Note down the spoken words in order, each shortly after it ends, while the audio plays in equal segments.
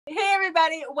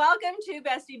everybody. Welcome to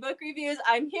Bestie Book Reviews.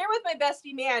 I'm here with my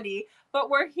bestie, Mandy, but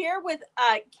we're here with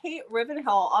Kate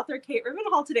Rivenhall, author Kate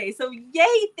Rivenhall today. So yay,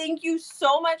 thank you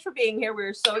so much for being here.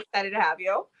 We're so excited to have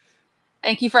you.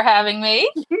 Thank you for having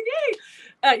me.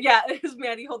 Yay. Yeah, as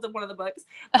Mandy holds up one of the books.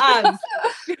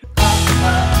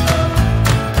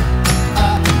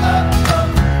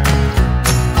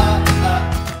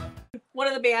 One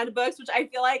of the banned books, which I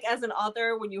feel like as an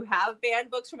author, when you have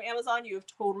banned books from Amazon, you have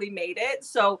totally made it.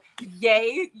 So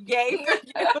yay for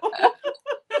you.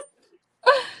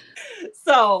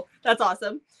 So that's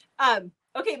awesome.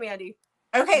 Okay, Mandy.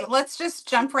 Okay, let's just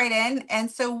jump right in.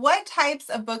 And so what types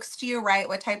of books do you write?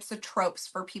 What types of tropes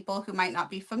for people who might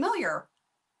not be familiar?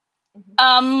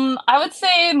 I would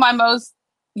say my most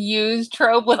used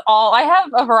trope with I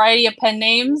have a variety of pen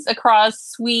names across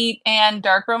sweet and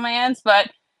dark romance,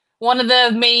 but one of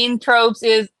the main tropes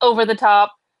is over the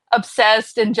top,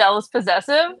 obsessed, and jealous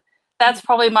possessive. That's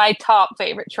probably my top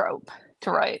favorite trope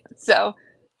to write. So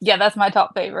yeah, that's my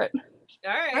top favorite.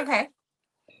 All right. Okay.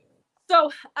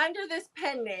 So under this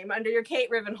pen name, under your Kate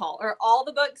Rivenhall, are all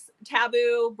the books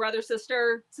Taboo,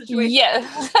 brother-sister situation?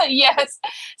 Yes. Yes.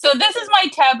 So this is my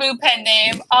Taboo pen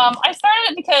name. I started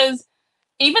it because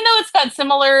even though it's got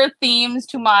similar themes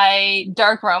to my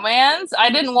dark romance,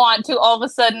 I didn't want to all of a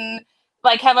sudden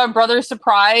have a brother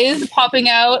surprise popping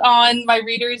out on my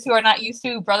readers who are not used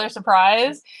to brother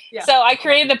surprise. Yeah. So I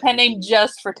created a pen name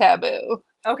just for Taboo.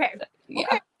 Okay. Yeah.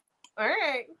 Okay. All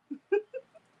right.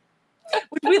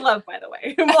 Which we love, by the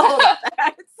way. We'll hold up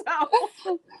that.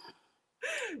 So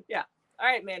yeah. All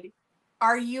right, Mandy.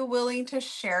 Are you willing to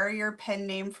share your pen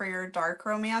name for your dark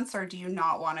romance, or do you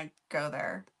not want to go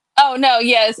there? Oh no,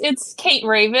 yes, it's Kate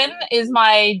Raven is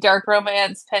my dark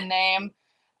romance pen name.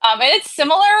 And it's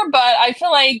similar, but I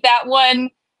feel like that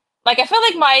one, I feel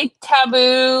like my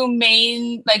Taboo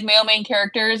main, male main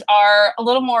characters are a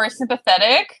little more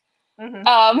sympathetic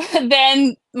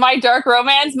than my dark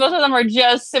romance. Most of them are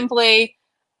just simply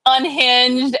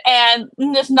unhinged and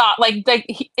just not like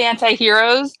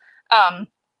anti-heroes. I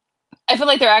feel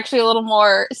like they're actually a little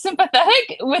more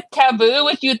sympathetic with Taboo,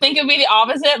 which you'd think would be the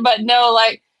opposite, but no,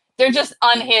 they're just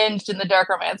unhinged in the dark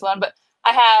romance one. But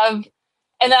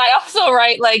and then I also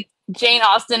write Jane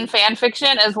Austen fan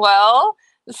fiction as well.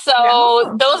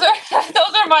 So those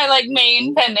are my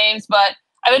main pen names, but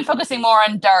I've been focusing more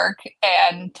on dark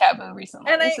and Taboo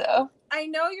recently. And I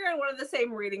know you're in one of the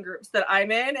same reading groups that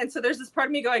I'm in, and so there's this part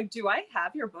of me going, do I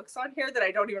have your books on here that I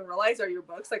don't even realize are your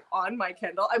books on my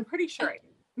Kindle? I'm pretty sure I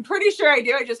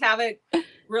do. I just haven't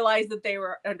realized that they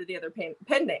were under the other pen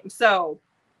name. So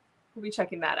we'll be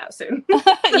checking that out soon.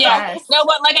 Yeah. Yes. No,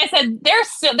 but like I said, they're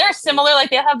similar.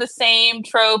 They have the same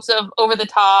tropes of over the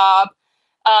top,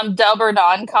 dub or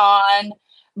non-con,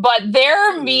 but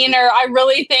they're meaner. I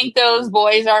really think those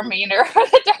boys are meaner for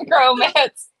the dark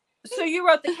romance. So you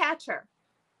wrote The Catcher?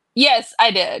 Yes, I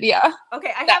did. Yeah.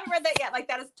 Okay, I haven't read that yet.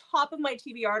 That is top of my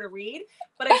TBR to read,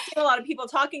 but I've seen a lot of people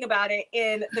talking about it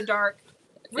in the dark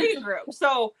reading group.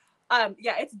 So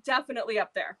yeah, it's definitely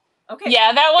up there. Okay.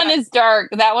 Yeah, that one is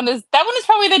dark. That one is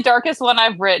probably the darkest one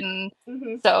I've written.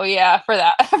 So yeah, for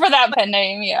that pen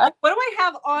name, yeah. What do I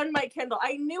have on my Kindle?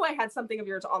 I knew I had something of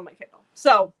yours on my Kindle.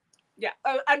 So yeah,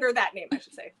 under that name, I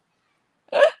should say.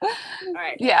 All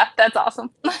right. Yeah, that's awesome.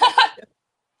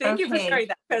 Thank you for sharing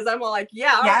that, because I'm all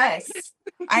yeah. Yes.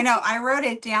 Right. I know. I wrote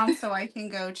it down so I can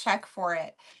go check for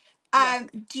it.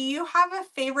 Do you have a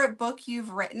favorite book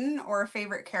you've written or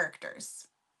favorite characters?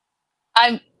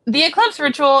 The Eclipse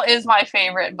Ritual is my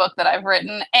favorite book that I've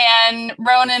written, and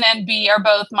Ronan and Bee are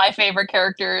both my favorite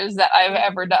characters that I've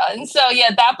ever done. So yeah,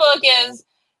 that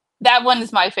one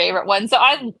is my favorite one. So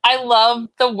I love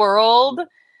the world,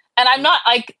 and I'm not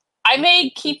I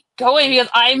may keep going because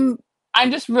I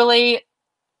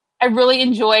really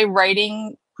enjoy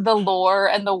writing the lore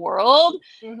and the world,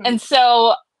 and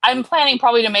so I'm planning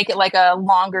probably to make it a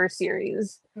longer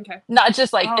series. Okay. Not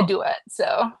just a duet.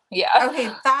 So yeah. Okay,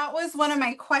 that was one of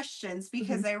my questions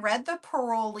because I read The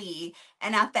Parolee,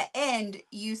 and at the end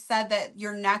you said that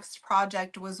your next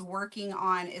project was working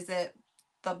on, is it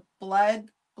the Blood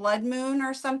Moon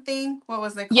or something? What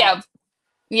was it called?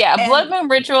 Yeah. And Blood Moon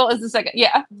Ritual is the second.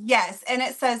 Yeah. Yes, and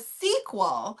it says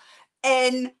sequel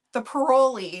in The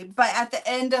Parolee, but at the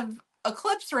end of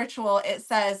Eclipse Ritual, it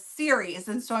says series.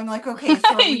 And so I'm like, okay, so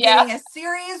are we getting a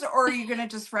series, or are you going to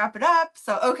just wrap it up?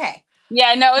 So, okay.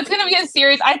 Yeah, no, it's going to be a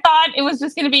series. I thought it was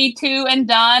just going to be 2 and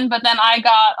done, but then I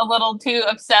got a little too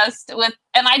obsessed with,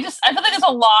 and I feel like there's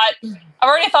a lot. I've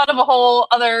already thought of a whole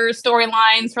other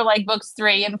storylines for books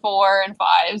 3 and 4 and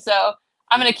 5. So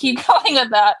I'm gonna keep going with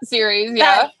that series.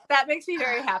 Yeah. That makes me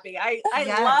very happy. I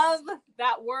Yes. love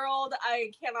that world.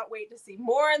 I cannot wait to see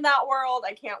more in that world.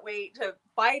 I can't wait to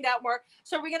find out more.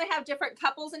 So are we gonna have different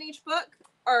couples in each book?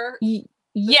 Or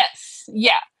Yes.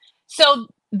 Yeah. So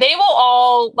they will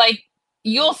all like,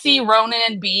 you'll see Ronan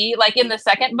and Bee like in the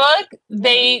second book.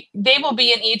 They will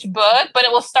be in each book, but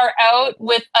it will start out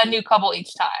with a new couple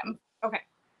each time. Okay.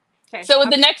 So with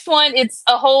the next one, it's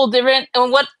a whole different.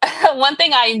 And what one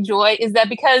thing I enjoy is that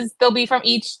because they'll be from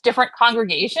each different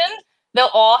congregation, they'll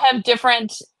all have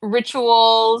different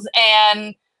rituals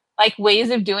and like ways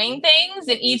of doing things.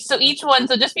 And each one.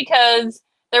 So just because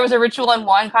there was a ritual in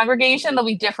one congregation, they'll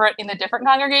be different in a different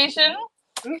congregation.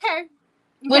 Okay.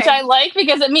 Which I like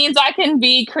because it means I can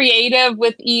be creative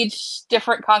with each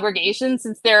different congregation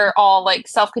since they're all like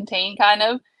self-contained kind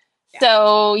of.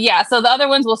 Yeah. So the other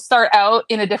ones will start out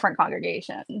in a different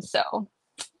congregation. So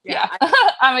yeah.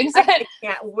 I'm excited. I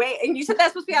can't wait. And you said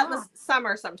that's supposed to be out in the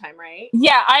summer sometime, right?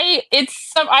 Yeah, I think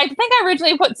I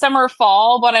originally put summer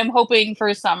fall, but I'm hoping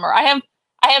for summer. I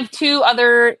have 2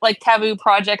 other like Taboo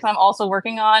projects I'm also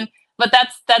working on, but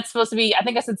that's supposed to be, I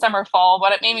think I said summer fall,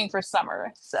 but I'm aiming for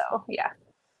summer. So yeah.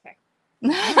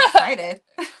 I'm excited.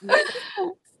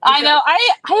 I know. I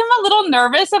am a little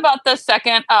nervous about the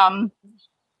second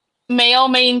male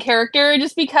main character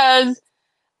just because,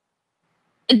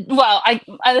 well, I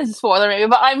this is a spoiler maybe,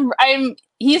 but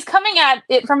he's coming at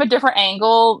it from a different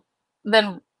angle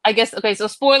than, I guess. Okay, so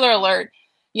spoiler alert,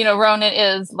 Ronan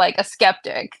is like a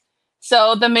skeptic.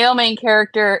 So the male main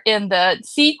character in the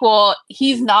sequel,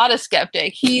 he's not a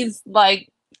skeptic. He's like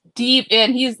deep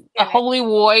in, he's a holy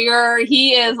warrior.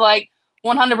 He is like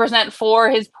 100%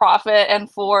 for his prophet and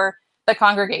for the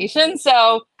congregation.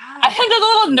 So I'm just a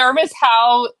little nervous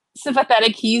how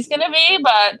sympathetic he's going to be,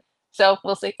 but so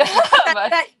we'll see.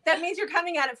 that means you're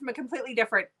coming at it from a completely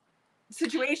different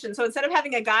situation. So instead of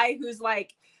having a guy who's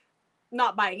like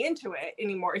not buying into it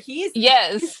anymore, he's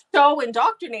so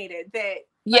indoctrinated that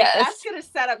that's going to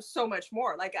set up so much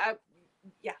more.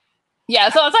 Yeah,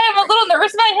 so I'm a little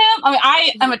nervous about him. I mean,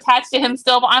 I am attached to him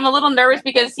still, but I'm a little nervous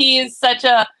because he is such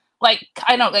a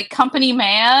company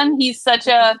man. He's such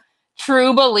a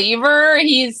true believer.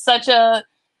 He's such a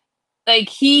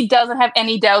he doesn't have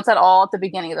any doubts at all at the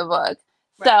beginning of the book.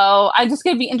 Right. So I'm just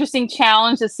going to be interesting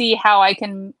challenge to see how I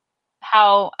can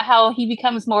how he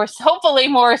becomes hopefully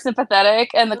more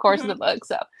sympathetic in the course of the book.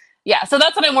 So yeah, so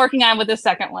that's what I'm working on with the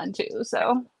second one too.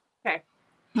 So okay.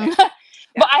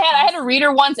 But I had a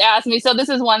reader once ask me, so this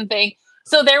is one thing.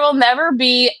 So there will never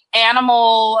be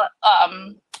animal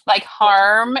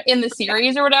harm in the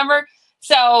series or whatever.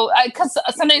 So because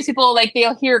sometimes people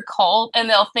they'll hear cult and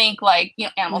they'll think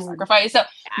animal sacrifice. So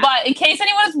but in case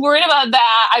anyone's worried about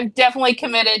that, I've definitely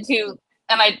committed to,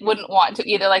 and I wouldn't want to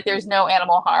either, there's no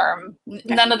animal harm.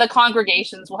 Okay. None of the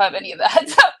congregations will have any of that.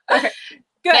 So okay.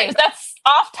 Good. Anyways, that's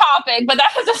off topic, but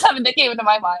that was just something that came into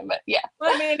my mind. But yeah.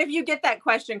 Well, I mean, if you get that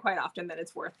question quite often, then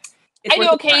it's worth it. I do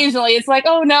occasionally. It's like,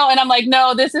 oh no. And I'm like,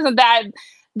 no, this isn't that.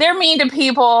 They're mean to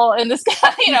people in this guy, this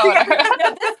cult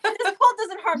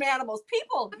doesn't harm animals.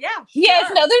 People, yeah. Yes,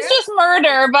 no, there's just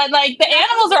murder, but the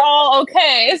animals are all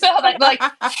okay. So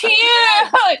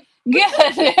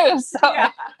good news. So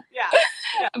yeah.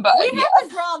 But we have to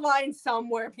draw a line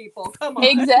somewhere, people. Come on.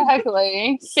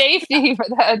 Exactly. Safety for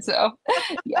that. So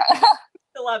yeah.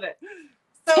 I love it.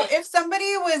 So if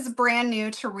somebody was brand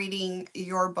new to reading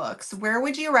your books, where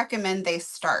would you recommend they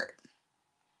start?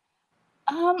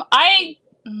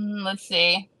 Let's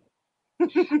see.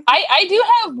 I do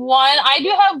have one. I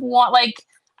do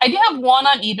have one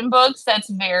on Eden Books that's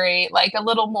very a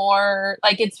little more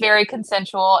it's very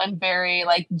consensual and very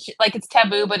it's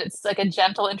taboo, but it's a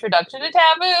gentle introduction to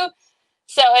taboo.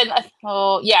 So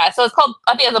so it's called,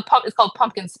 I think it's called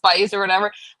Pumpkin Spice or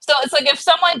whatever. So it's if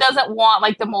someone doesn't want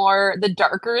the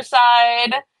darker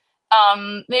side,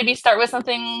 maybe start with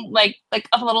something like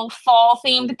a little fall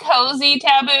themed cozy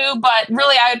taboo, but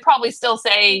really I would probably still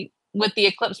say with the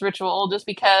Eclipse Ritual, just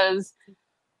because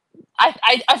I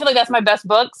feel like that's my best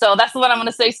book, so that's the one I'm going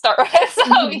to say start with.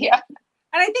 So yeah.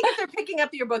 And I think if they're picking up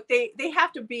your book, they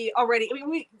have to be already. I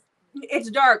mean, it's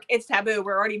dark, it's taboo.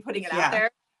 We're already putting it out there.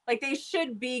 They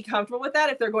should be comfortable with that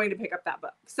if they're going to pick up that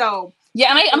book. So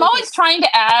yeah, and I'm always trying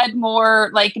to add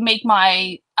more, make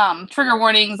my trigger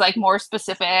warnings more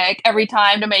specific every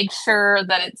time to make sure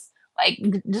that it's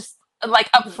just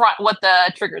upfront what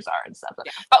the triggers are and stuff.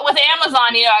 Yeah. But with Amazon,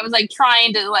 I was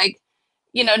trying to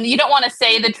you don't want to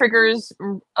say the triggers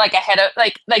ahead of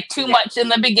too much in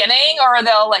the beginning, or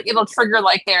it'll trigger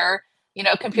their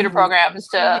computer programs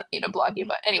to block you.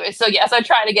 But anyway, so yes, I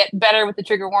try to get better with the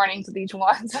trigger warnings with each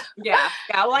one. Yeah.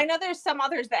 Well, I know there's some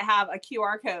others that have a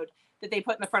QR code that they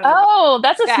put in the front of the book. Oh,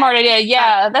 that's a smart idea.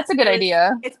 Yeah, that's a good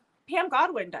idea. It's Pam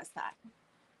Godwin does that,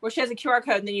 where she has a QR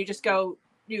code, and then you just go,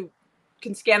 you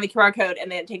can scan the QR code,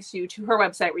 and then it takes you to her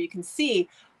website where you can see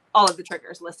all of the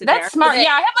triggers listed there. That's smart.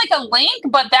 Yeah, I have like a link,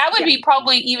 but that would be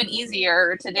probably even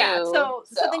easier to do. Yeah, so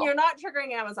then you're not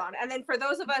triggering Amazon. And then for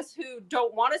those of us who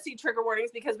don't want to see trigger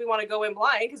warnings because we want to go in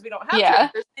blind because we don't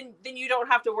have triggers, then you don't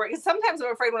have to worry. Because sometimes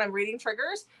I'm afraid when I'm reading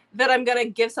triggers that I'm going to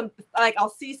give some, like I'll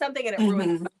see something and it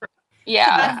ruins it.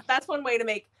 Yeah. So that's one way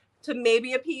to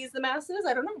maybe appease the masses.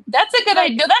 I don't know. That's a good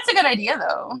idea. That's a good idea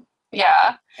though.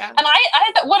 Yeah. And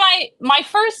my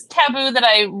first taboo that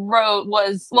I wrote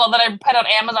that I put on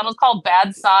Amazon was called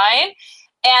Bad Sign.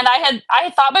 And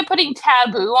I thought by putting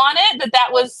taboo on it that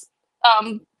was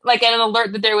like an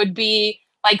alert that there would be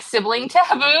like sibling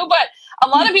taboo. But a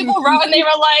lot of people wrote and they're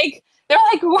like,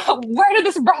 where did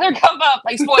this brother come up?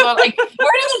 Like, spoiler, like,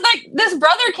 where did this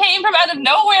brother came from out of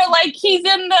nowhere? Like, he's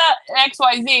in the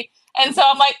XYZ. And so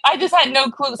I'm like, I just had no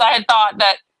clue. So I had thought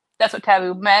that that's what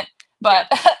taboo meant. But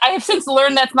I have since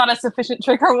learned that's not a sufficient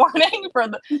trigger warning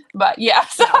but yeah.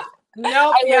 So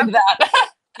no, I learned that.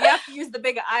 You have to use the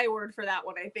big I word for that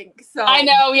one, I think. So I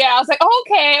know, yeah. I was like,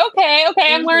 okay,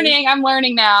 I'm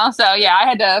learning now. So yeah, I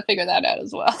had to figure that out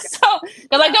as well. So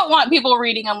because I don't want people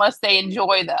reading unless they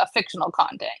enjoy the fictional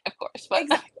content, of course. But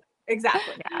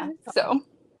exactly. Yeah. So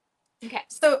okay.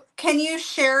 So can you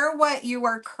share what you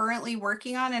are currently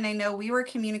working on? And I know we were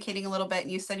communicating a little bit and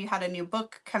you said you had a new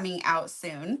book coming out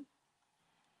soon.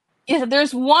 Yeah,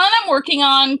 there's one I'm working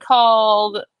on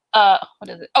called what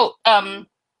is it?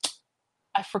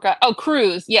 I forgot. Oh,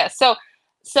 Cruise. Yes.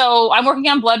 So I'm working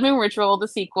on Blood Moon Ritual, the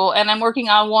sequel, and I'm working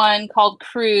on one called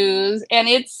Cruise, and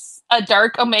it's a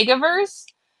dark Omegaverse.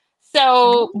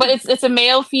 So, but it's a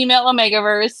male female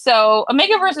Omegaverse. So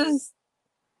Omegaverse is,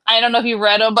 I don't know if you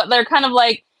read them, but they're kind of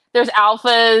like there's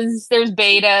alphas, there's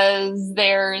betas,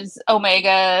 there's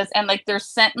omegas, and like there's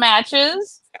scent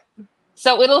matches.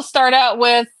 So it'll start out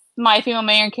with my female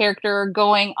main character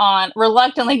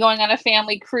reluctantly going on a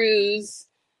family cruise,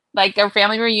 like their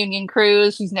family reunion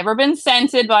cruise. She's never been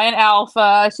scented by an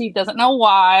alpha. She doesn't know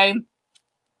why.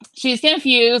 She's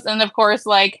confused. And of course,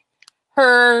 like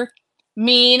her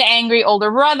mean, angry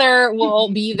older brother will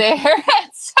be there.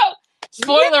 So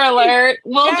spoiler alert,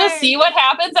 we'll just see what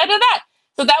happens after that.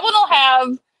 So that one will have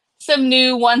some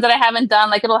new ones that I haven't done.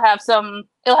 Like it'll have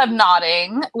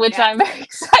nodding, which I'm very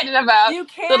excited about. You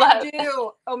can't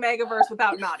do Omegaverse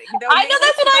without nodding. I know,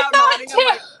 that's what I thought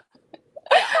too.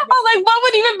 I'm like, what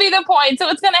would even be the point? So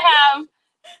it's going to have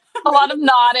a lot of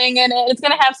nodding in it. It's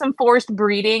going to have some forced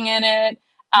breeding in it.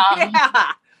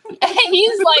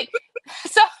 He's like,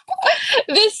 so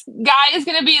this guy is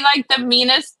going to be like the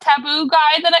meanest taboo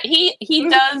guy that he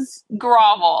does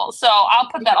grovel. So I'll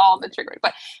put that all in the trigger.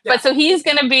 But so he's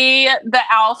going to be the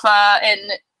alpha, and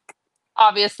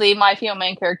obviously my female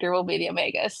main character will be the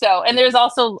omega. So, and there's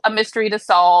also a mystery to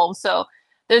solve. So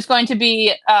there's going to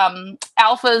be some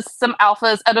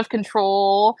alphas out of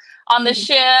control on the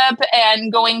ship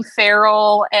and going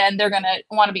feral, and they're going to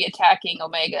want to be attacking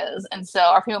omegas. And so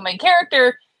our female main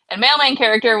character and male main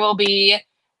character will be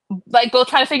like both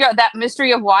trying to figure out that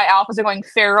mystery of why alphas are going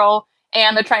feral,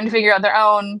 and they're trying to figure out their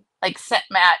own like scent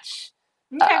match.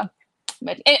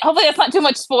 Hopefully that's not too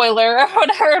much spoiler or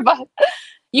whatever, but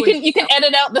you can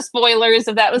edit out the spoilers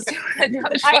if that was too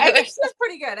much. I think that's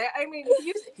pretty good. I mean, if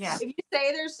you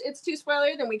say it's too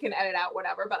spoiler, then we can edit out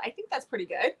whatever. But I think that's pretty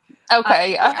good.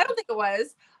 Okay, I don't think it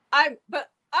was.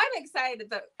 I'm excited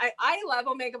that I love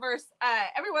Omegaverse.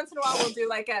 Every once in a while we'll do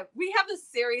we have this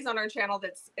series on our channel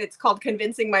it's called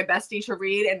Convincing My Bestie to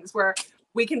Read, and it's where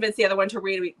we convince the other one to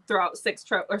read. We throw out six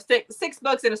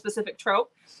books in a specific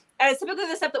trope. And it's typically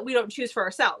the stuff that we don't choose for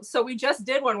ourselves. So we just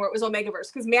did one where it was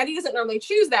Omegaverse because Mandy doesn't normally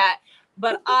choose that,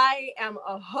 but I am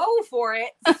a hoe for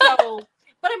it. So,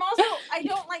 but I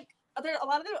don't like, a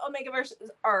lot of the Omegaverse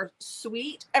are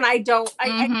sweet, and I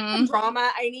need drama,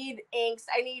 I need angst,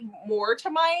 I need more to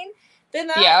mine than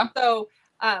that. Yeah. So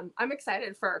I'm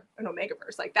excited for an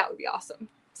Omegaverse. Like that would be awesome.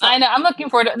 So. I know, I'm looking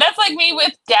forward to it. That's like me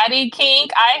with Daddy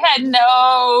Kink. I had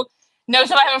no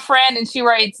notion. I have a friend and she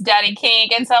writes Daddy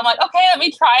Kink, and so I'm like, okay, let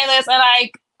me try this, and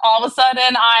all of a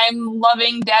sudden I'm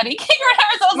loving Daddy Kink right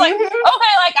now. So I was like, okay,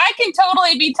 like I can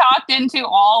totally be talked into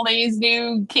all these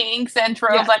new kinks and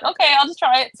tropes. Like, okay, I'll just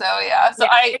try it. So yeah, so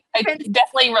I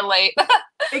definitely relate.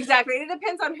 Exactly. It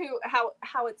depends on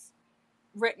how it's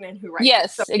written and who writes.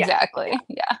 Yes, so, exactly.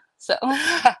 Yeah. So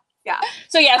yeah.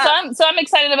 So yeah, so I'm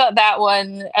excited about that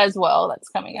one as well. That's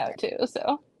coming out too.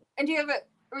 So. And do you have it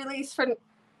released for?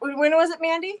 When was it,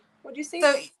 Mandy? What'd you see?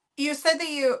 So you said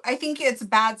that I think it's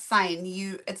Bad Sign.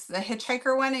 It's the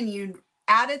hitchhiker one, and you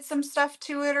added some stuff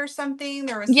to it or something?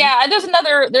 There was Yeah,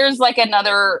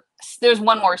 there's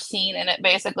one more scene in it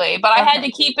basically, but I had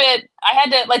to keep it. I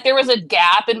had to like there was a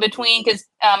gap in between because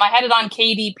I had it on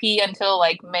KDP until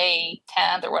like May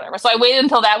 10th or whatever. So I waited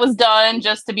until that was done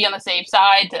just to be on the safe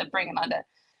side to bring it onto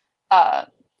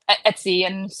Etsy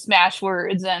and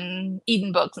Smashwords and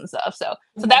Eden Books and stuff. So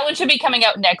that one should be coming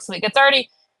out next week. It's already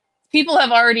people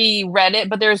have already read it,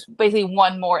 but there's basically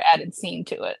one more added scene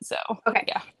to it. So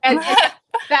yeah, and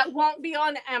that won't be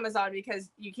on Amazon because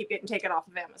you keep getting taken off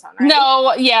of Amazon, right?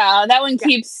 No, yeah, that one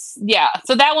keeps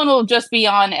so that one will just be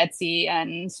on Etsy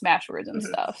and Smashwords and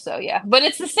stuff. So yeah, but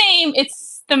it's the same.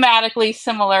 It's thematically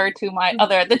similar to my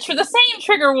other. The same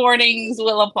trigger warnings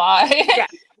will apply.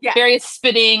 Yeah. Various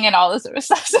spitting and all this sort of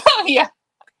stuff. So yeah.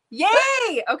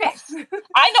 Yay! Okay.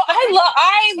 I know.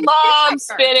 I love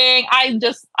spitting. I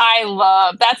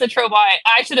love. That's a trope. I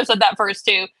should have said that first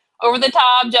too. Over the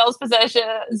top, jealous, possessive,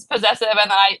 and then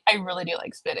I really do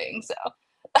like spitting. So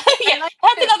yeah,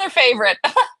 that's another favorite.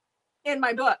 In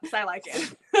my books, I like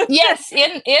it. Yes,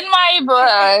 in my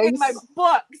books. In my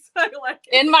books, I like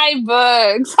it. In my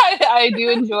books, I do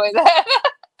enjoy that.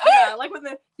 Yeah, like when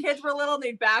the kids were little and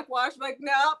they'd backwash, I'm like,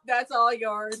 nope, that's all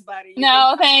yours, buddy.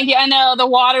 No, thank you. I know the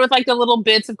water with like the little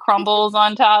bits of crumbles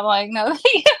on top. Like, no, no,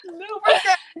 we're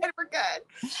good. We're good.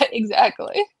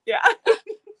 Exactly. Yeah.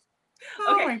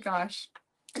 Oh my gosh.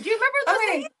 Do you remember the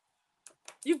name?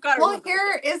 You've got to. Well,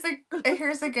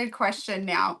 here's a good question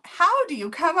now. How do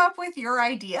you come up with your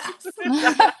ideas?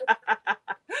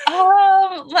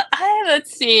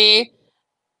 Let's see.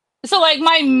 So like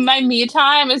my me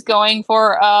time is going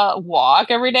for a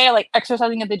walk every day, like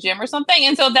exercising at the gym or something.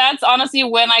 And so that's honestly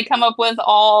when I come up with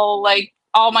all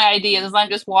my ideas. I'm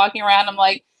just walking around. I'm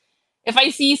like, if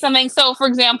I see something. So for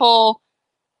example,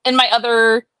 in one of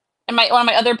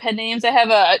my other pen names, I have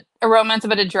a romance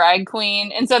about a drag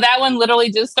queen. And so that one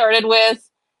literally just started with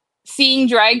seeing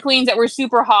drag queens that were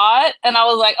super hot, and I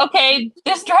was like, okay,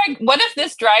 what if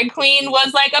this drag queen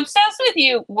was like obsessed with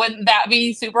you? Wouldn't that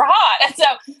be super hot? And so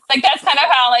like that's kind of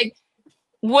how like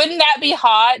wouldn't that be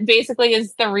hot basically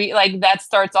is that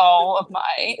starts all of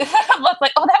my look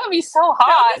like, oh, that would be so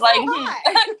hot.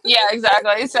 Hot. Yeah,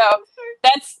 exactly. So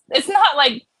it's not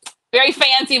like very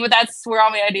fancy, but that's where all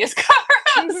my ideas come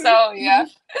from. So yeah.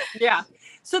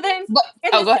 So then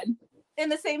go ahead. In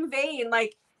the same vein,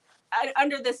 like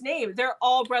under this name, they're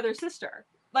all brother sister.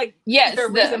 Like, yes. Is there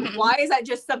a reason why? Is that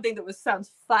just something that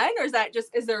sounds fun, or is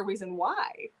there a reason why?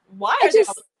 Why? I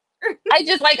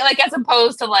just like as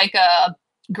opposed to like a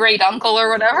great uncle or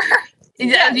whatever.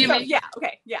 Yeah.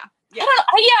 Okay. Yeah. I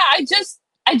don't know.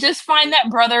 I just find that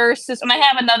brother sister, and I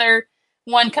have another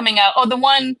one coming out. Oh, the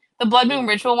Blood Moon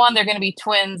Ritual one. They're going to be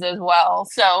twins as well.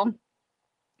 So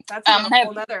that's a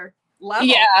whole other level.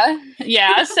 Yeah.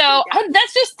 So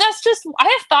that's just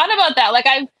I have thought about that. Like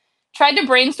I've tried to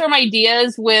brainstorm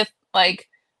ideas with like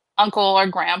uncle or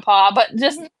grandpa, but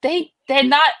just they're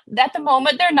not at the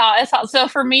moment. They're not as hot. So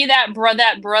for me, that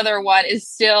brother one is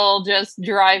still just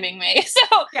driving me.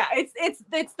 So yeah,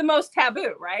 it's the most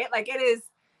taboo, right? Like it is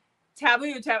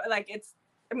taboo. Like it's.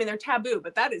 I mean, they're taboo,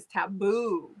 but that is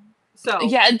taboo. So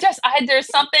yeah, there's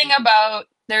something about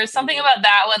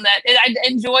that one that I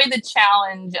enjoy the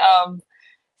challenge of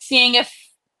seeing if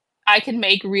I can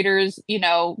make readers,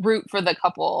 root for the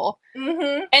couple.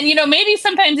 Mm-hmm. And, maybe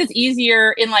sometimes it's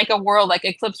easier in like a world like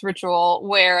Eclipse Ritual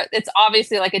where it's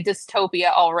obviously like a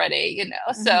dystopia already,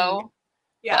 Mm-hmm. So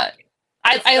yeah,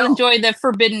 I enjoy the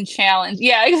forbidden challenge.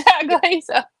 Yeah, exactly.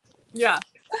 So yeah,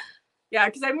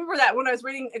 because I remember that when I was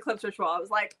reading Eclipse Ritual, I was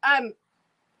like,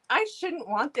 I shouldn't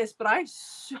want this, but I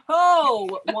so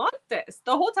want this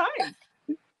the whole time.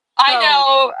 I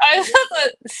know. I was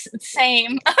the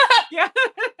same. Yeah.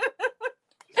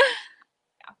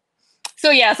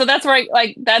 So that's where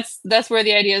that's where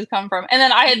the ideas come from. And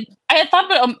then I had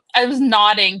thought about I was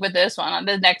nodding with this one on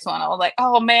the next one. I was like,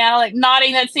 oh man, like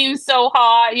nodding, that seems so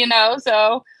hot,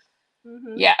 so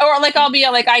mm-hmm. Yeah. Or like I'll be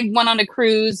like I went on a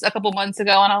cruise a couple months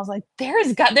ago and I was like, there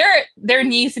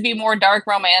needs to be more dark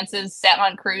romances set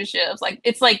on cruise ships. Like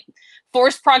it's like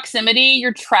forced proximity,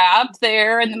 you're trapped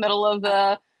there in the middle of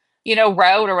the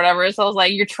route or whatever. So I was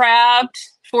like, you're trapped,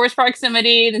 forced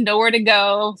proximity, then nowhere to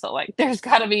go. So like there needs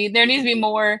to be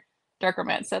more dark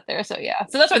romance set there. So yeah.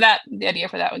 So that's where the idea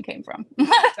for that one came from.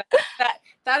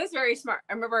 that is very smart.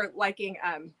 I remember liking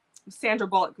Sandra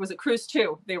Bullock. Was it Cruise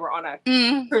 2? They were on a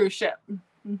cruise ship.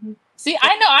 Mm-hmm. See,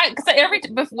 I know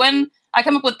because when I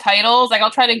come up with titles, like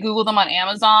I'll try to Google them on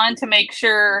Amazon to make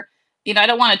sure, I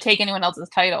don't want to take anyone else's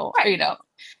title, right.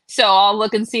 So I'll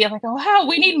look and see. I'm like, oh wow,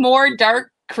 we need more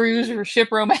dark cruise or ship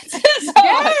romances.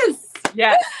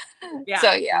 Yes. Yeah.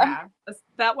 So yeah.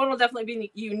 That one will definitely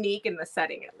be unique in the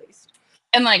setting, at least.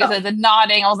 And like I said, the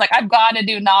nodding, I was like, I've got to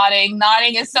do nodding.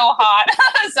 Nodding is so hot.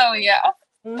 So yeah.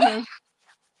 Mm-hmm.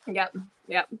 Yep.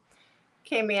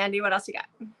 Okay, Mandy, what else you got?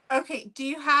 Okay, do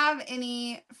you have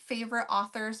any favorite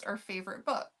authors or favorite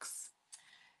books?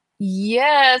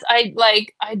 Yes, I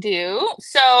do.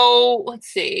 So let's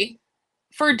see.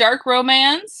 For dark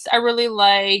romance, I really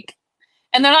like,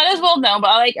 and they're not as well known, but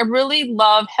I really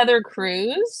love Heather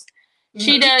Cruz.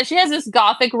 She has this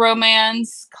gothic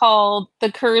romance called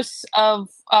The Curse of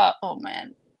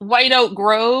White Oak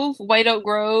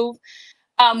Grove.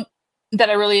 Um that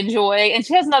I really enjoy. And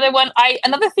she has another one.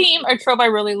 Another theme or trope I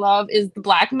really love is the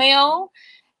blackmail.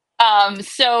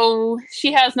 So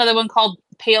she has another one called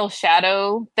Pale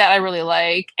Shadow that I really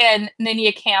like, and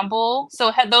Ninia Campbell.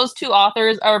 So those two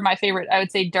authors are my favorite, I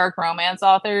would say, dark romance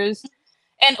authors.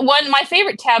 And my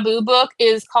favorite Taboo book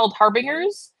is called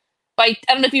Harbingers. I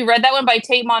don't know if you read that one, by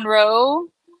Tate Monroe.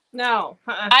 No.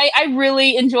 I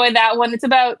really enjoy that one. It's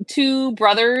about two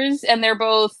brothers, and they're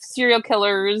both serial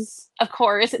killers. Of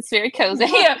course, it's very cozy.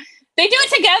 They do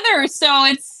it together, so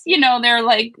it's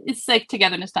it's like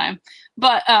togetherness time.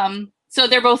 But so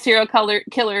they're both serial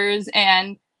killers,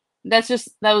 and it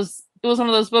was one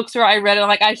of those books where I read it. I'm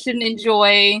like, I shouldn't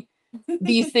enjoy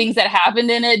these things that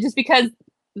happened in it just because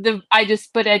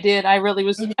but I did. I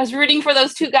was rooting for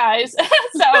those two guys.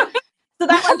 So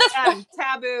that one's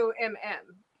Taboo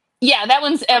MM. Yeah, that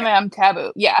one's MM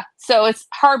Taboo. Yeah. So it's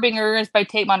Harbingers by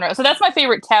Tate Monroe. So that's my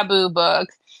favorite Taboo book.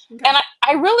 Okay. And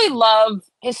I really love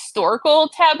historical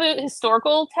taboo,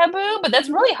 but that's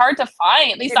really hard to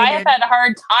find. At least I have had a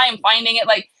hard time finding it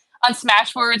like on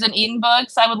Smashwords and Eden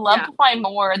Books. I would love to find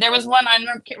more. There was one, I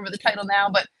can't remember the title now,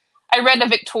 but I read a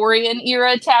Victorian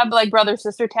era taboo, like brother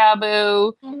sister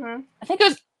taboo. Mm-hmm. I think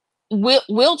it was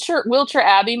Wiltshire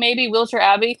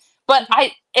Abbey. But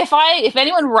if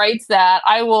anyone writes that,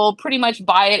 I will pretty much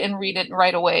buy it and read it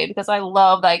right away because I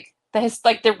love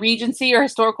the Regency or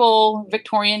historical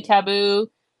Victorian taboo.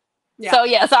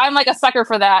 Yeah. So I'm like a sucker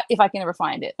for that if I can ever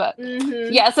find it. But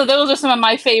so those are some of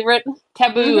my favorite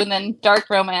taboo and then dark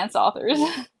romance authors.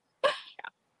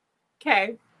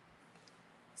 Okay.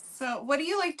 So what do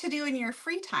you like to do in your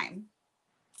free time?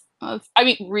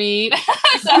 Read.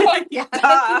 So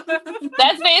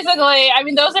that's basically,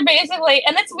 those are basically,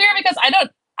 and it's weird because I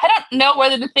don't know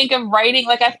whether to think of writing.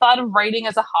 Like I thought of writing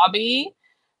as a hobby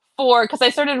because I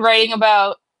started writing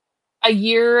about a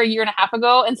year and a half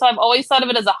ago. And so I've always thought of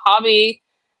it as a hobby.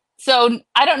 So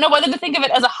I don't know whether to think of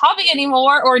it as a hobby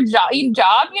anymore or job,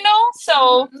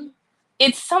 So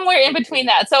it's somewhere in between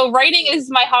that. So writing is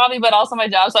my hobby, but also my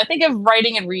job. So I think of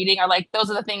writing and reading are like,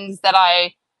 those are the things that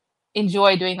I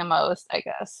enjoy doing the most, I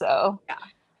guess. So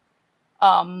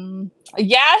I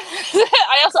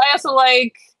also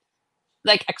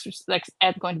like exercise, like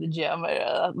going to the gym.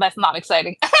 That's not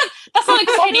exciting. That's not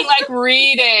exciting. Like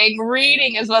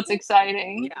reading is what's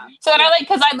exciting. So and I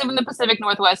because I live in the Pacific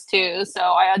Northwest too, so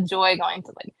I enjoy going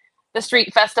to like the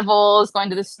street festivals, going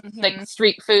to the like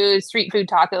street food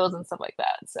tacos and stuff like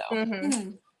that. So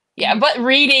but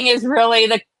reading is really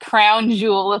the crown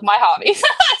jewel of my hobbies.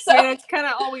 So it's kind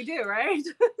of all we do, right?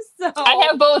 So I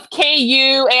have both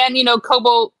KU and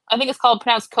Kobo. I think it's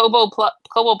pronounced Kobo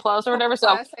Plus or whatever. So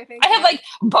I have like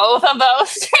both of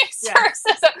those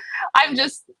sources. So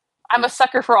I'm a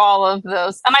sucker for all of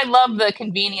those, and I love the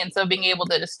convenience of being able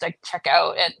to just like check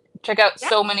out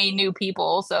so many new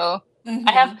people. So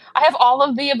I have all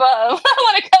of the above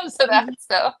when it comes to that.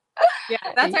 So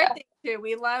that's our thing too.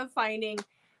 We love finding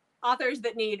authors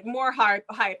that need more hype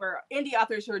or indie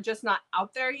authors who are just not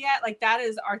out there yet. Like that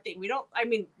is our thing. We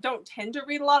don't tend to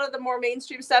read a lot of the more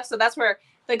mainstream stuff. So that's where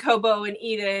the Kobo and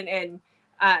Eden and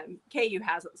KU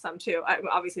has some too.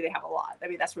 Obviously they have a lot.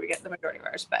 That's where we get the majority of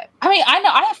ours, but I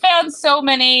know I have found so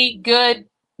many good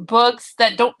books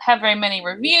that don't have very many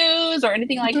reviews or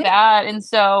anything like that. And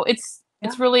so it's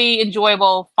really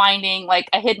enjoyable finding like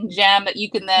a hidden gem that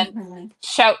you can then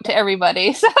shout to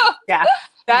everybody. So that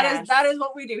is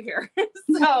what we do here.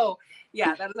 So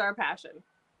that is our passion.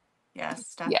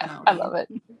 Yes, definitely. Yeah, I love it.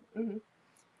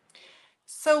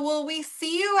 So will we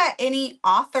see you at any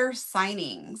author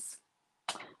signings?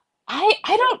 I'm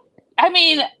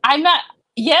not.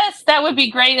 Yes, that would be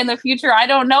great in the future. I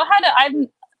don't know how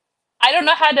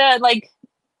to like.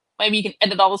 Maybe you can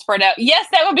edit all this part out. Yes,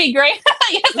 that would be great.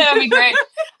 Yes, that would be great.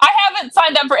 I haven't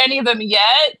signed up for any of them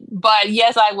yet, but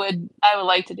yes, I would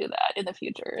like to do that in the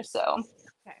future. So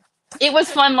it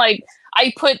was fun. Like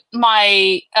I put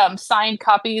my signed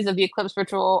copies of the Eclipse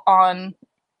Ritual on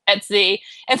Etsy,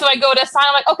 and so I go to sign.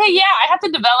 I'm like, okay, I have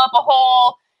to develop a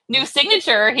whole new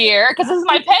signature here because this is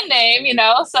my pen name, you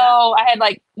know. So I had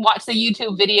like watched the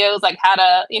YouTube videos like how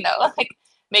to, you know, like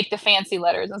make the fancy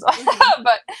letters and stuff.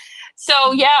 But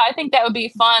so yeah, I think that would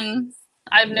be fun.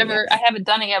 I haven't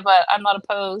done it yet, but I'm not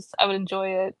opposed. I would enjoy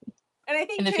it. And I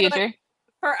think in the too, future. like,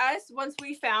 for us, once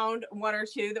we found one or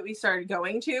two that we started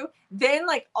going to, then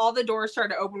like all the doors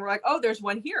started to open. We're like, oh, there's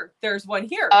one here. There's one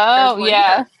here. Oh, there's one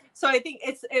yeah. Here. So I think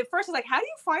it's at first it's like, how do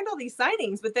you find all these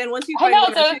signings? But then once you I find know,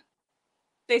 one or two,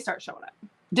 they start showing up.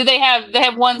 Do they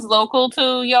have ones local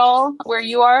to y'all where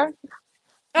you are?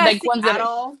 Like ones that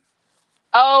are,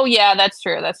 oh yeah, that's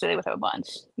true. That's true. They would have a bunch.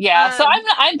 Yeah. So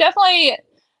I'm definitely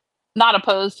not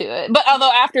opposed to it. But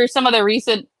although after some of the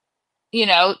recent, you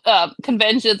know,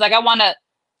 conventions, like I want to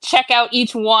check out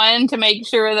each one to make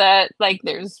sure that like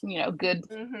there's, you know, good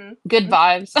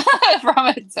vibes from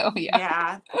it. So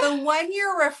yeah, the one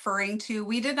you're referring to,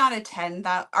 we did not attend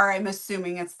that, or I'm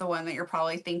assuming it's the one that you're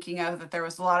probably thinking of, that there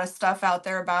was a lot of stuff out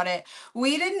there about it.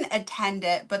 We didn't attend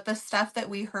it, but the stuff that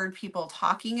we heard people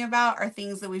talking about are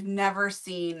things that we've never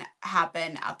seen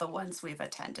happen at the ones we've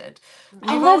attended.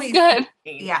 Oh, that's good.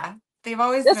 Yeah. They've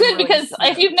always That's been good really because smooth.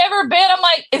 if you've never been, I'm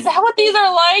like, is that what these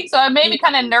are like? So it made me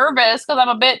kind of nervous because I'm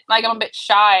a bit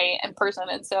shy in person,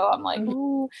 and so I'm like,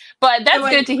 ooh. But that's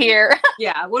good to hear.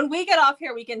 Yeah, when we get off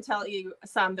here, we can tell you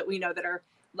some that we know that are.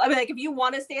 I mean, like if you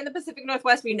want to stay in the Pacific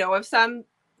Northwest, we know of some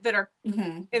that are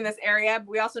in this area. But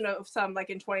we also know of some like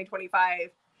in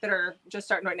 2025 that are just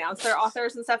starting to announce their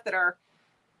authors and stuff that are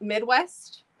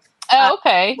Midwest. Oh,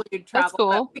 okay, that's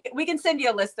cool. We can send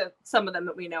you a list of some of them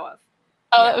that we know of.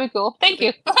 Oh, that'd be cool. Thank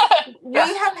you. We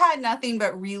have had nothing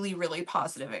but really, really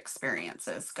positive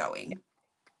experiences going.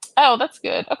 Oh, that's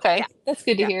good. Okay. That's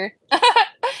good to hear. And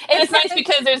it's nice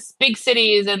because there's big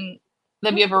cities and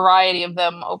there'll be a variety of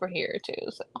them over here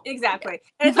too. So exactly.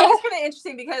 And it's always kind of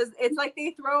interesting because it's like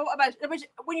they throw a bunch, which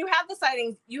when you have the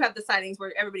signings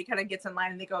where everybody kind of gets in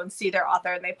line and they go and see their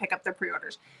author and they pick up their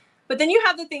pre-orders. But then you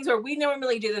have the things where we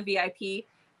normally do the VIP,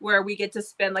 where we get to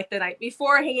spend like the night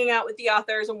before hanging out with the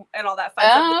authors and all that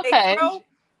fun stuff. Okay.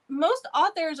 Most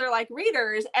authors are like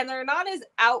readers and they're not as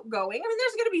outgoing. I mean,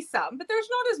 there's going to be some, but there's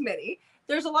not as many.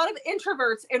 There's a lot of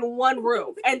introverts in one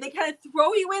room and they kind of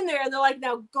throw you in there and they're like,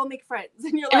 now go make friends.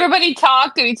 And you're like, everybody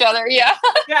talk to each other. Yeah.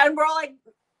 Yeah. And we're all like,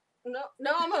 no,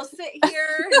 I'm going to sit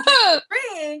here and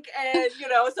drink. And, you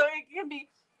know, so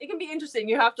it can be interesting.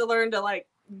 You have to learn to like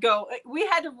go. We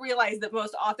had to realize that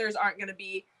most authors aren't going to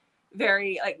be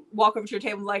very like welcome to your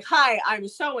table, like, hi, I'm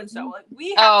so and so. Like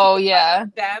we have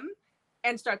to them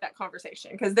and start that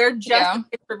conversation because they're just as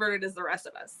introverted as the rest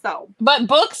of us. So, but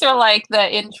books are like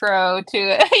the intro to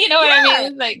it. You know what I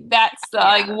mean? Like that's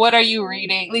like, what are you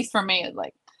reading? At least for me, it's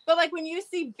like. But like when you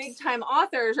see big time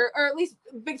authors or at least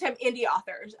big time indie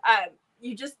authors,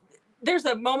 there's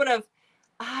a moment of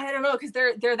I don't know because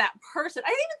they're that person. I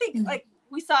didn't even think like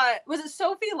we saw was it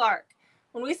Sophie Lark.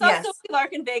 When we saw Sophie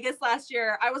Lark in Vegas last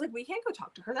year, I was like, we can't go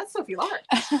talk to her. That's Sophie Lark.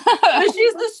 But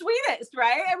she's the sweetest,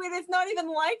 right? I mean, it's not even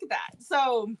like that.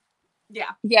 So,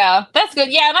 yeah. Yeah, that's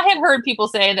good. Yeah, and I had heard people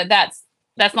say that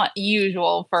that's not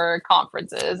usual for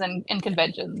conferences and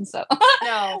conventions. So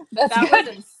no, that's that good.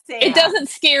 was insane. It doesn't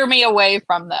scare me away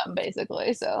from them,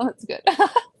 basically. So that's good.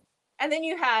 And then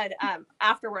you had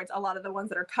afterwards, a lot of the ones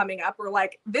that are coming up were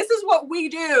like, this is what we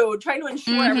do, trying to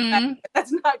ensure everybody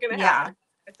that's not going to happen.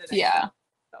 Yeah.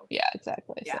 Yeah,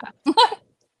 exactly. Yeah. So.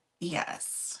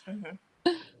 Yes.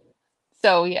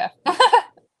 So, yeah.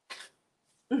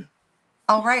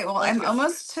 All right. Well, I'm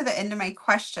almost to the end of my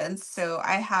questions. So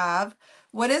I have,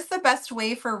 what is the best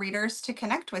way for readers to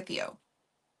connect with you?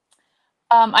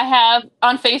 I have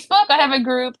on Facebook, I have a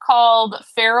group called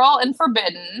Feral and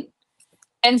Forbidden.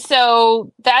 And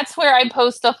so that's where I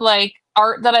post stuff like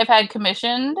art that I've had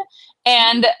commissioned.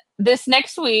 And this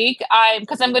next week,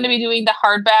 because I'm going to be doing the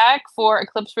hardback for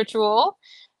Eclipse Ritual.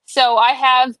 So I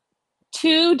have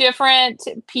 2 different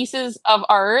pieces of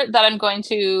art that I'm going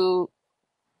to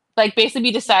like basically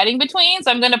be deciding between. So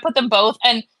I'm going to put them both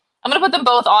and I'm going to put them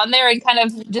both on there and kind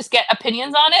of just get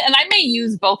opinions on it. And I may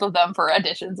use both of them for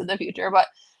editions in the future. But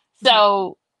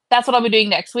so that's what I'll be doing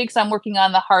next week. So I'm working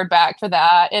on the hardback for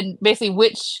that and basically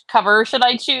which cover should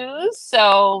I choose.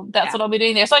 So that's what I'll be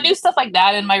doing there. So I do stuff like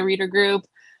that in my reader group.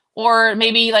 Or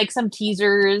maybe like some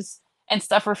teasers and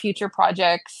stuff for future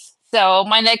projects. So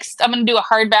I'm going to do a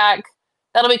hardback.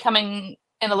 That'll be coming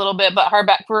in a little bit, but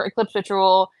hardback for Eclipse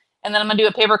Ritual. And then I'm going to do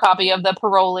a paper copy of The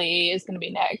Parolee is going to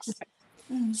be next.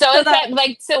 So it's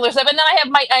like similar stuff. And then I have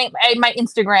my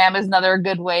Instagram is another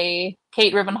good way.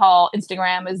 Kate Rivenhall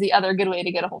Instagram is the other good way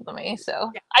to get a hold of me.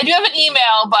 So I do have an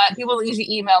email, but people don't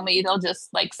usually email me. They'll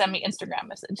just like send me Instagram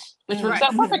message, which works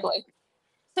out perfectly.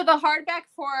 So the hardback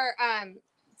for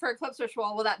for Eclipse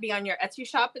Ritual, will that be on your Etsy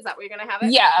shop? Is that where you're gonna have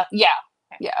it? Yeah,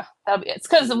 that'll be it.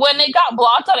 Because when it got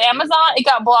blocked on Amazon, it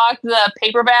got blocked the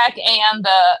paperback and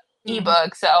the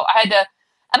ebook. So I had to,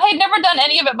 and I had never done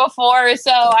any of it before,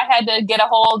 so I had to get a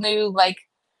whole new I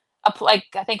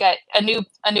think a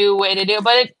new way to do it.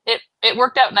 But it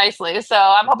worked out nicely. So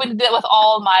I'm hoping to do it with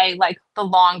all my the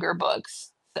longer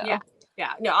books. So yeah.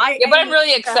 No, but I'm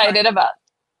really excited about.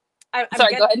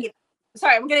 Sorry, go ahead.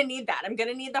 I'm gonna need that. I'm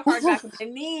gonna need the hardback. I'm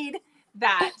gonna need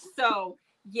that. So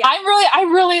yeah, I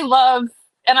really love,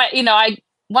 and I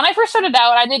when I first started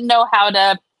out, I didn't know how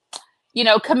to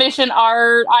commission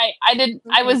art. I didn't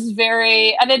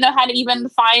know how to even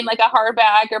find a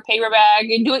hardback or paperback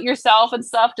and do it yourself and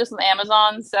stuff just on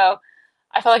Amazon. So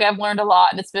I feel like I've learned a lot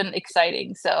and it's been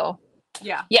exciting. So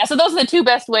yeah. So those are the two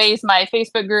best ways: my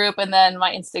Facebook group and then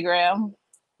my Instagram.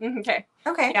 Okay.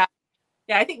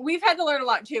 Yeah, I think we've had to learn a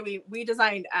lot too. We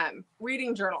designed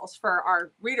reading journals for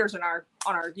our readers on our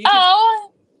YouTube.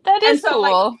 Oh, that is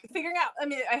cool. Figuring out,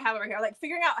 I have it right here.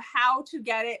 Figuring out how to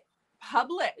get it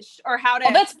published or how to.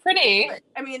 Oh, that's pretty.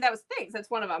 That was things. That's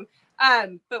one of them.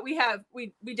 But we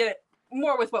did it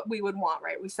more with what we would want,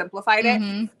 right? We simplified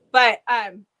it. But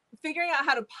figuring out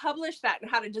how to publish that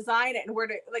and how to design it and where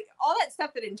to all that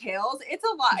stuff that entails, it's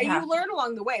a lot. Yeah. And you learn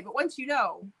along the way, but once you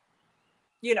know.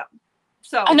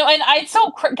 So I know, and it's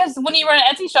so because when you run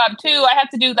an Etsy shop too, I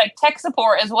have to do tech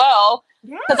support as well.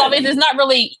 Because obviously it's not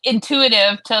really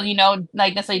intuitive to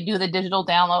necessarily do the digital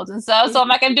downloads and stuff. So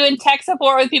I'm doing tech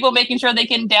support with people, making sure they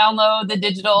can download the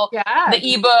digital, the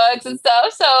ebooks and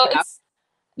stuff. So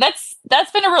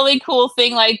that's been a really cool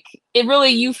thing.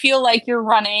 You feel like you're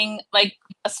running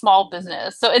a small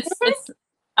business. So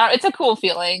it's a cool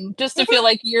feeling just to feel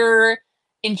like you're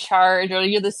in charge or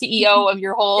you're the CEO of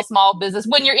your whole small business.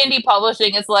 When you're indie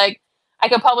publishing, it's I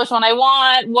can publish when I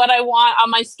want, what I want on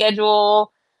my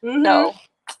schedule. So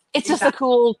it's just a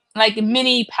cool,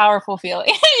 mini powerful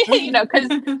feeling, because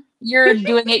you're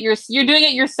doing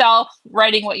it yourself,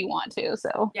 writing what you want to.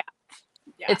 So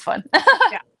it's fun.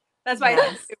 That's why I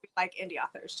think we like indie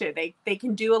authors too. They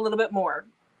can do a little bit more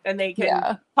and they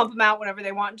can pump them out whenever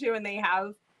they want to, and they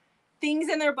have things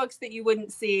in their books that you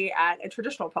wouldn't see at a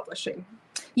traditional publishing.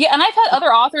 Yeah, and I've had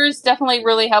other authors definitely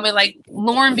really help me.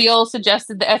 Lauren Beale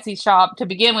suggested the Etsy shop to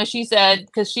begin with. She said,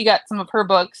 because she got some of her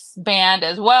books banned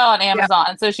as well on Amazon.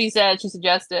 Yeah. So she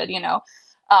suggested,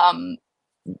 I'm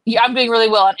doing really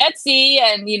well on Etsy,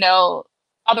 and,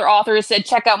 other authors said,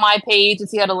 check out my page and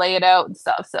see how to lay it out and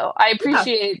stuff. So I've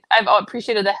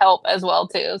appreciated the help as well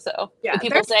too. So with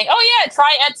people saying, oh yeah,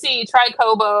 try Etsy, try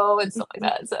Kobo and stuff like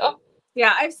that. So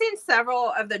yeah, I've seen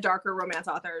several of the darker romance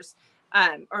authors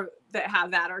or that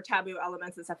have that or taboo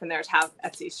elements and stuff in there to have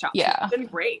Etsy shops. Yeah. It's been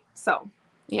great. So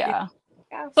yeah.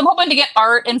 So I'm hoping to get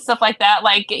art and stuff like that,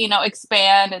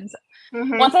 expand. And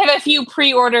once I have a few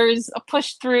pre-orders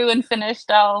pushed through and finished,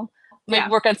 I'll maybe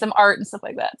work on some art and stuff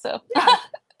like that. So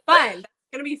fun. It's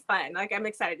gonna be fun. I'm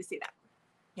excited to see that.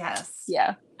 Yes.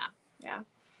 Yeah. All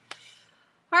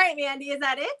right, Mandy, is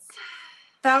that it?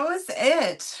 That was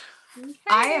it. Okay.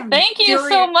 I am. Thank you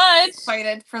so much.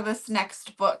 Excited for this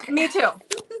next book. Me too.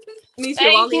 Me too.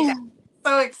 Thank you.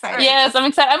 So excited. Yes, I'm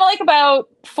excited. I'm about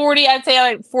 40. I'd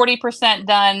say 40%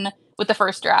 done with the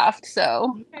first draft.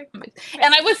 So,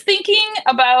 and I was thinking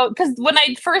about because when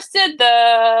I first did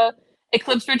the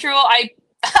Eclipse Ritual, I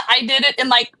did it in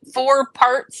 4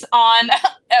 parts on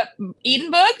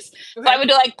Eden Books. So I would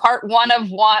do part one of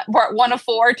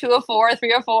 4, 2 of 4,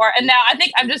 3 of 4. And now I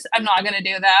think I'm not going to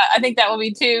do that. I think that will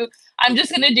be too. I'm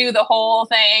just going to do the whole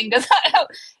thing because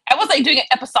I was doing it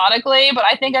episodically, but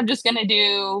I think I'm just going to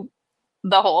do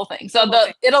the whole thing. So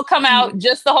it'll come out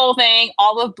just the whole thing,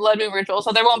 all of Blood Moon Ritual.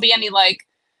 So there won't be any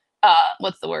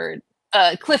what's the word?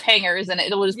 Cliffhangers in it.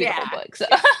 It'll just be the whole book. So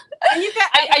and you've got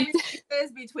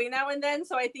between now and then,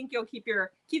 so I think you'll keep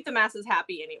the masses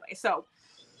happy anyway. So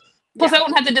plus I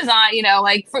won't have to design,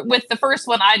 with the first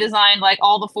one I designed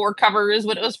all the 4 covers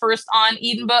when it was first on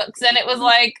Eden Books, and it was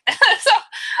so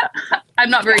I'm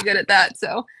not very good at that.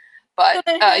 So but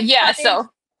so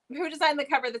who designed the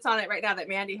cover that's on it right now that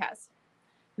Mandy has?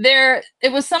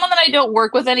 It was someone that I don't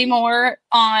work with anymore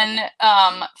on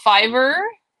Fiverr.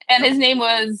 And his name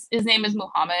is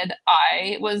Muhammad.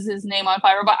 I was his name on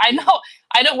Fiverr, but I know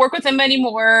I don't work with him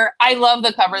anymore. I love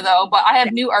the cover though, but I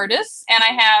have new artists, and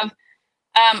I have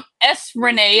S.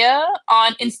 Renea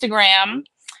on Instagram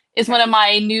is one of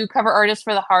my new cover artists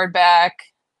for the hardback,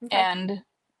 and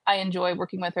I enjoy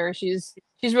working with her. She's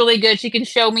really good. She can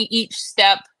show me each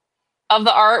step of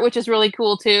the art, which is really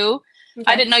cool too.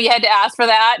 I didn't know you had to ask for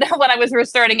that when I was first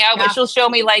starting out, but she'll show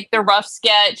me the rough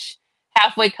sketch.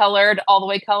 halfway colored, all the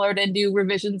way colored, and do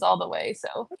revisions all the way.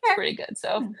 So it's Okay. pretty good.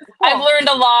 So Cool. I've learned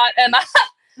a lot, and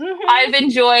Mhm. I've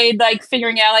enjoyed like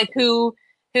figuring out like who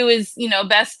is, you know,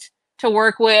 best to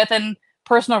work with and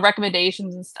personal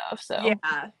recommendations and stuff. So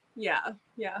yeah.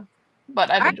 but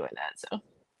I've All right. enjoyed that. So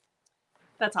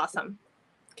That's awesome.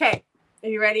 Okay. Are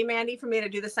you ready, Mandy, for me to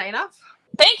do the sign off?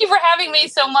 thank you for having me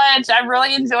so much. I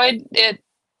really enjoyed it.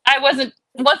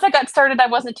 Once I got started, I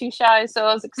wasn't too shy, so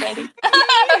it was exciting.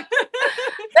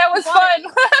 That was fun.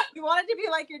 You want it to be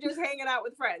like you're just hanging out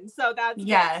with friends. So that's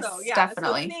yes, good. So yeah,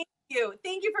 definitely. So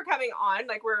thank you for coming on.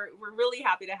 Like we're really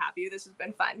happy to have you. This has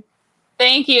been fun.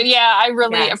 Thank you. Yeah, I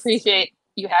really appreciate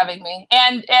you having me,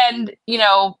 and you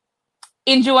know,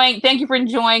 thank you for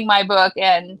enjoying my book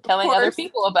and telling other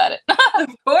people about it.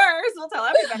 Of course, we'll tell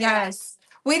everybody. Yes.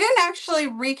 We didn't actually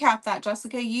recap that,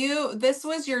 Jessica. This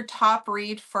was your top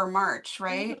read for March,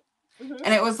 right? Mm-hmm.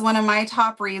 And it was one of my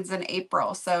top reads in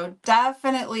April. So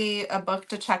definitely a book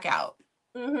to check out.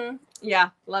 Mm-hmm.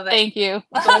 Yeah, love it. Thank you.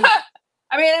 I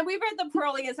mean, and we've read the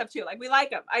Pearly and stuff too. Like we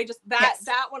like them. I just that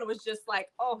one was just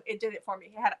like, oh, it did it for me.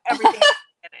 It had everything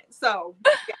in it. So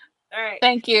yeah. All right.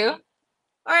 Thank you. All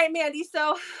right, Mandy.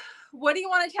 So what do you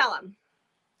want to tell them?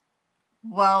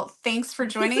 Well, thanks for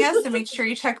joining us, and make sure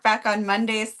you check back on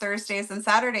Mondays, Thursdays, and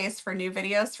Saturdays for new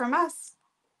videos from us.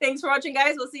 Thanks for watching,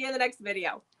 guys. We'll see you in the next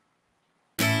video.